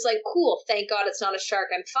 I was like, cool, thank God it's not a shark,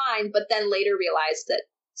 I'm fine. But then later realized that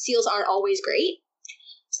seals aren't always great.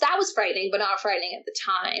 So that was frightening, but not frightening at the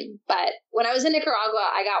time. But when I was in Nicaragua,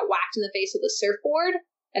 I got whacked in the face with a surfboard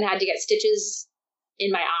and had to get stitches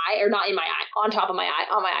in my eye, or not in my eye, on top of my eye,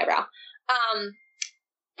 on my eyebrow.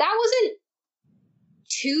 That wasn't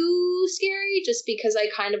too scary, just because I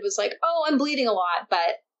kind of was like, oh, I'm bleeding a lot,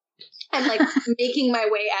 but I'm like making my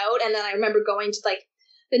way out. And then I remember going to like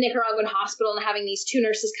the Nicaraguan hospital and having these two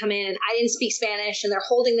nurses come in, and I didn't speak Spanish, and they're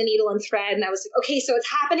holding the needle and thread, and I was like, okay, so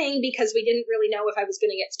it's happening, because we didn't really know if I was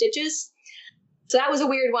going to get stitches. So that was a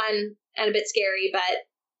weird one and a bit scary, but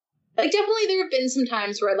like definitely there have been some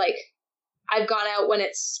times where like I've gone out when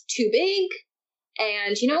it's too big.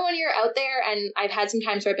 And you know, when you're out there, and I've had some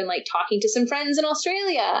times where I've been like talking to some friends in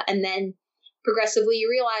Australia, and then progressively you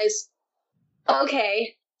realize,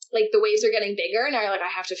 okay, like the waves are getting bigger, and now you're like,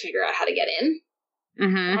 I have to figure out how to get in.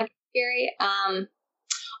 Mm-hmm. That's scary.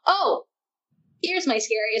 Oh, here's my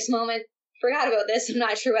scariest moment. Forgot about this. I'm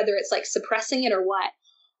not sure whether it's like suppressing it or what.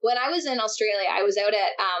 When I was in Australia, I was out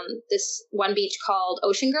at this one beach called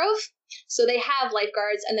Ocean Grove. So they have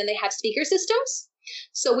lifeguards, and then they have speaker systems.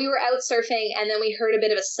 So we were out surfing, and then we heard a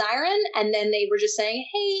bit of a siren, and then they were just saying,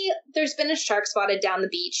 hey, there's been a shark spotted down the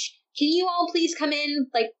beach. Can you all please come in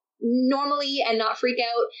like normally and not freak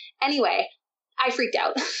out? Anyway, I freaked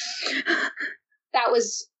out. That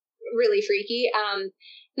was really freaky.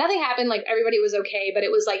 Nothing happened, like everybody was okay, but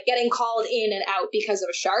it was like getting called in and out because of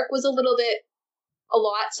a shark was a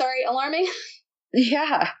lot, alarming.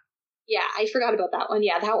 Yeah. Yeah, I forgot about that one.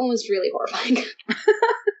 Yeah, that one was really horrifying.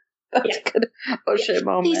 That's good. Oh shit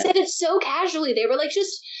moment. They said it so casually. They were like,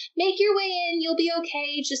 just make your way in. You'll be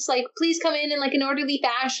okay. Just like, please come in like an orderly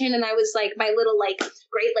fashion. And I was like, my little like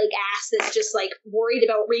Great Lake ass that's just like worried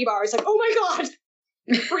about rebars. Like, oh my God.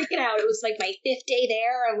 Freaking out. It was like my 5th day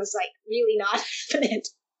there, and was like really not confident.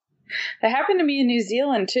 That happened to me in New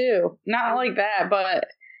Zealand too. Not like that, but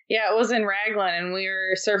yeah, it was in Raglan, and we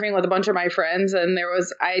were surfing with a bunch of my friends, and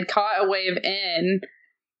I had caught a wave in,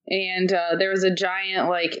 and there was a giant,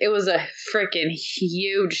 like, it was a freaking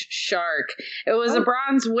huge shark. It was a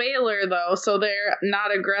bronze whaler, though, so they're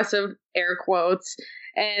not aggressive, air quotes.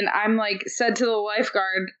 And I'm like, said to the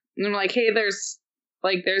lifeguard, and I'm like, hey, there's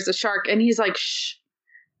a shark. And he's like, shh,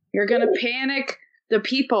 you're gonna panic the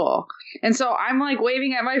people. And so I'm like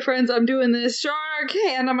waving at my friends, I'm doing this, shark,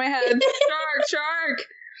 hand on my head, shark.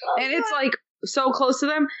 And it's like so close to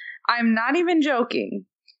them. I'm not even joking.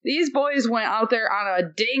 These boys went out there on a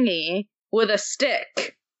dinghy with a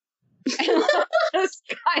stick. And just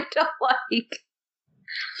kind of like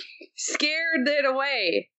scared it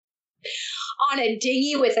away. On a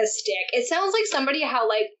dinghy with a stick. It sounds like how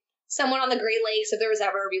like someone on the Great Lakes, if there was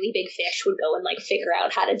ever a really big fish, would go and like figure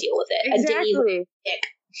out how to deal with it. Exactly. A dinghy with a stick.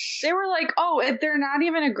 They were like, oh, they're not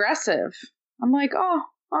even aggressive. I'm like, oh,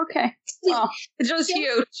 okay. Oh, it's just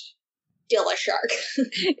huge. Still a shark.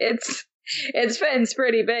 Its fin's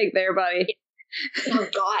pretty big there, buddy. Oh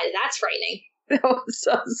God, that's frightening. That was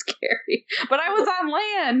so scary. But I was on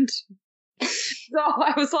land. So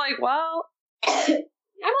I was like, well, I'm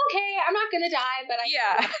okay. I'm not gonna die, but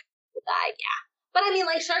I will die. Yeah. But I mean,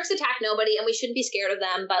 like, sharks attack nobody, and we shouldn't be scared of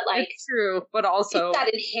them. But like, it's true. But also it's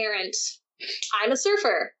that inherent. I'm a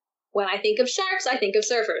surfer. When I think of sharks, I think of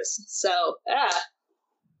surfers. So,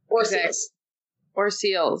 or seals. Or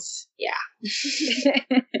seals. Yeah.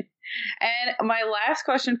 And my last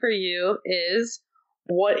question for you is,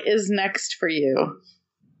 what is next for you?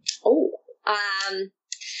 Oh, I'm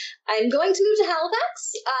going to move to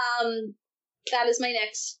Halifax. That is my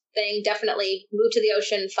next thing. Definitely move to the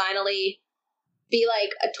ocean, finally be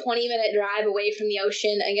like a 20-minute drive away from the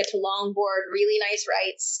ocean and get to longboard really nice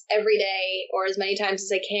rights every day or as many times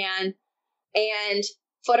as I can, and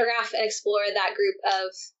photograph and explore that group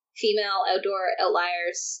of female outdoor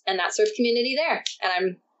outliers and that surf community there. And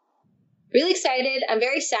I'm really excited. I'm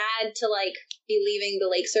very sad to like be leaving the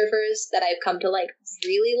lake surfers that I've come to like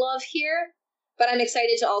really love here. But I'm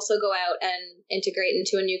excited to also go out and integrate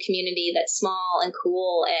into a new community that's small and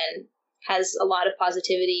cool and has a lot of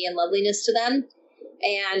positivity and loveliness to them.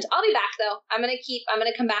 And I'll be back though. I'm going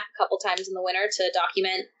to come back a couple times in the winter to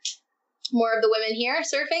document more of the women here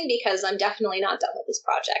surfing, because I'm definitely not done with this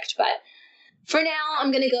project. But for now, I'm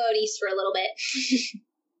going to go out east for a little bit.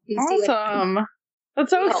 Awesome. That's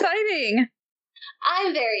so exciting.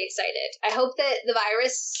 I'm very excited. I hope that the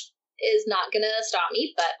virus is not going to stop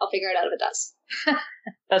me, but I'll figure it out if it does.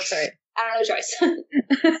 That's right. I don't have a choice.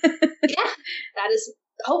 Yeah, that is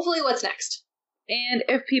hopefully what's next. And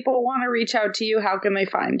if people want to reach out to you, how can they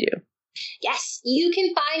find you? Yes, you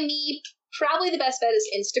can find me. Probably the best bet is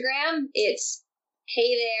Instagram. It's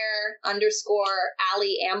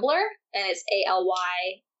 @Allie Ambler, and it's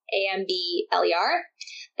ALYAMBLER.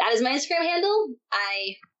 That is my Instagram handle.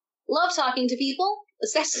 I love talking to people,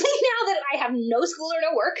 especially now that I have no school or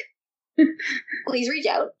no work. Please reach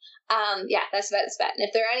out. Yeah, that's the best bet. And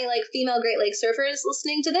if there are any like female Great Lakes surfers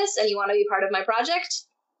listening to this and you want to be part of my project,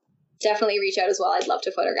 definitely reach out as well. I'd love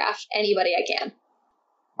to photograph anybody I can.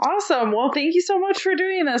 Awesome. Well, thank you so much for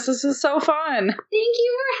doing this. This is so fun. Thank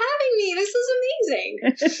you for having me. This is amazing.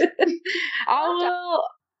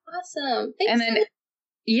 Awesome. Thanks. And then,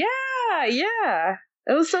 yeah.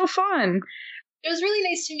 It was so fun. It was really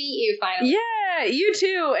nice to meet you finally. Yeah, you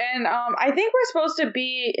too. And I think we're supposed to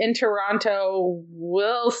be in Toronto.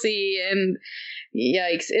 We'll see. And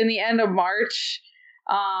yikes, in the end of March.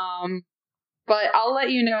 But I'll let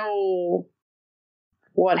you know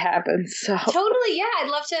what happens. So totally, yeah. I'd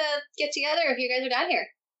love to get together if you guys are down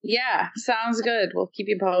here. Yeah, sounds good. We'll keep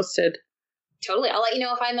you posted. Totally. I'll let you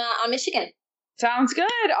know if I'm on Michigan. Sounds good.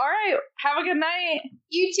 All right. Have a good night.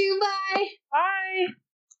 You too. Bye. Bye.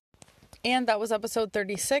 And that was episode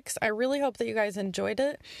 36. I really hope that you guys enjoyed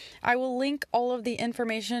it. I will link all of the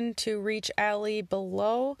information to reach Allie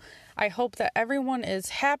below. I hope that everyone is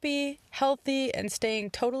happy, healthy, and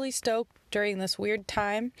staying totally stoked during this weird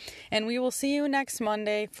time. And we will see you next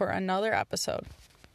Monday for another episode.